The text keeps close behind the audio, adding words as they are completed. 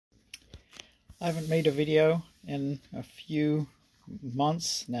I haven't made a video in a few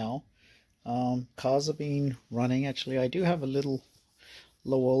months now. Cars have been running. Actually, I do have a little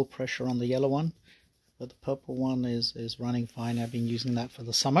low oil pressure on the yellow one, but the purple one is running fine. I've been using that for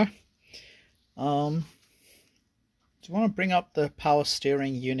the summer. Do you want to bring up the power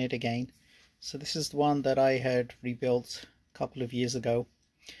steering unit again? So this is the one that I had rebuilt a couple of years ago,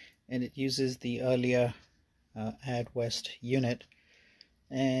 and it uses the earlier Add West unit.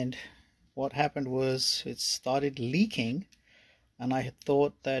 And what happened was it started leaking, and I had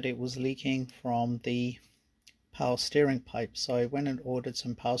thought that it was leaking from the power steering pipe. So I went and ordered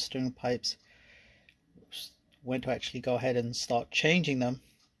some power steering pipes, went to actually go ahead and start changing them,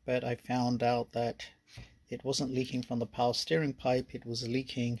 but I found out that it wasn't leaking from the power steering pipe, it was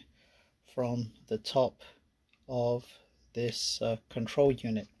leaking from the top of this control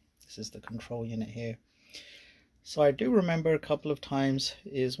unit. This is the control unit here. So I do remember a couple of times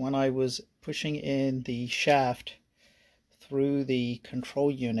is when I was pushing in the shaft through the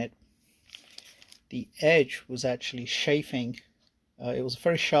control unit, the edge was actually chafing. It was a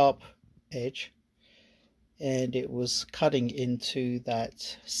very sharp edge, and it was cutting into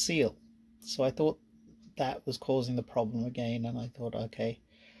that seal. So I thought that was causing the problem again, and I thought, okay,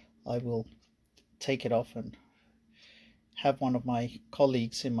 I will take it off and have one of my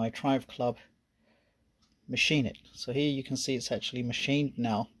colleagues in my Triumph Club machine it. So here you can see it's actually machined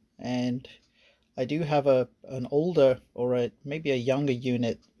now, and I do have an older, or maybe a younger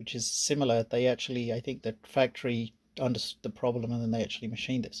unit which is similar. They actually, I think the factory understood the problem and then they actually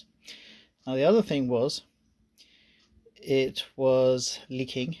machined this. Now the other thing was, it was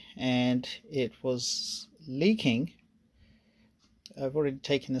leaking, and it was leaking. I've already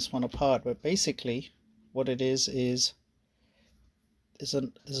taken this one apart, but basically what it is there's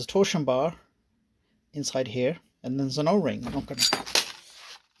a torsion bar inside here, and there's an O-ring. I'm not gonna,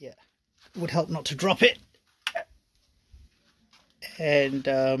 yeah, it would help not to drop it.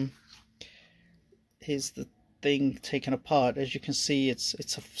 And here's the thing taken apart. As you can see, it's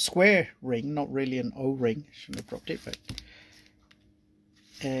a square ring, not really an O-ring. Shouldn't have dropped it, but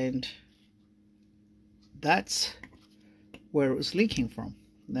and that's where it was leaking from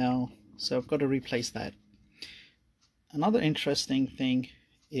now. So I've got to replace that. Another interesting thing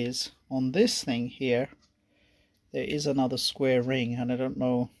is on this thing here, there is another square ring, and I don't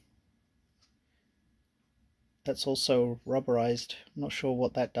know, that's also rubberized. I'm not sure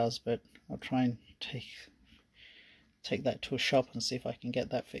what that does, but I'll try and take that to a shop and see if I can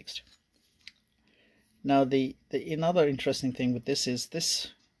get that fixed. Now the another interesting thing with this is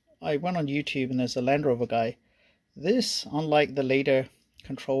this, I went on YouTube and there's a Land Rover guy. This, unlike the later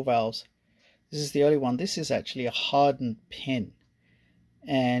control valves, this is the early one, this is actually a hardened pin,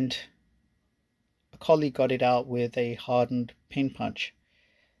 and a colleague got it out with a hardened pin punch,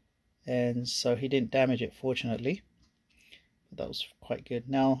 and so he didn't damage it, fortunately. But that was quite good.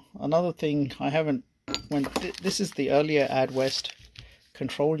 Now another thing, I haven't, this is the earlier Add West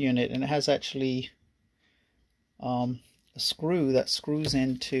control unit, and it has actually a screw that screws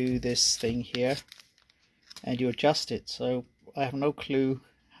into this thing here, and you adjust it. So I have no clue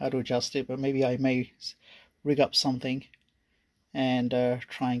how to adjust it, but maybe I may rig up something and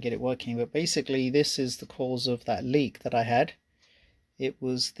try and get it working. But basically this is the cause of that leak that I had. It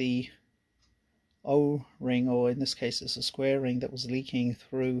was the O-ring, or in this case it's a square ring, that was leaking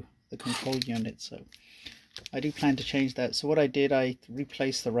through the control unit. So I do plan to change that. So what I did, I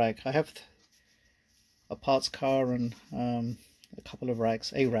replaced the rack. I have a parts car and a couple of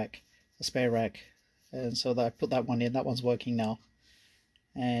racks, a spare rack, and so that I put that one in. That one's working now,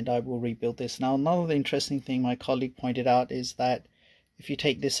 and I will rebuild this. Now another interesting thing my colleague pointed out is that if you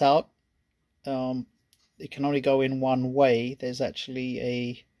take this out, it can only go in one way. There's actually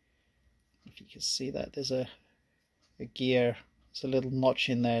a, if you can see that, there's a gear, there's a little notch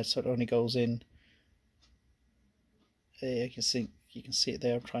in there, so it only goes in. You can see it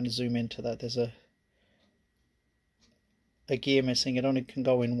there. I'm trying to zoom into that. There's a gear missing. It only can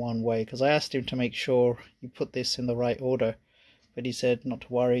go in one way, because I asked him to make sure you put this in the right order, but he said not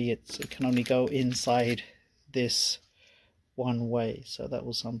to worry, it can only go inside this one way. So that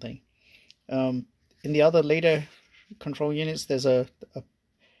was something. In the other later control units, there's a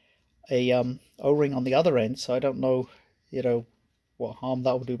O-ring on the other end, so I don't know, what harm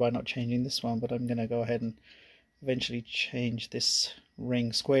that will do by not changing this one, but I'm going to go ahead and eventually change this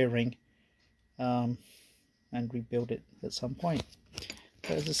ring, square ring, and rebuild it at some point.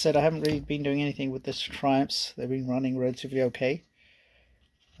 But as I said, I haven't really been doing anything with this Triumphs. They've been running relatively okay.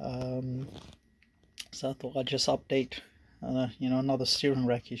 So I thought I'd just update another steering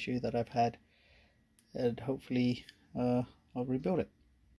rack issue that I've had, and hopefully I'll rebuild it.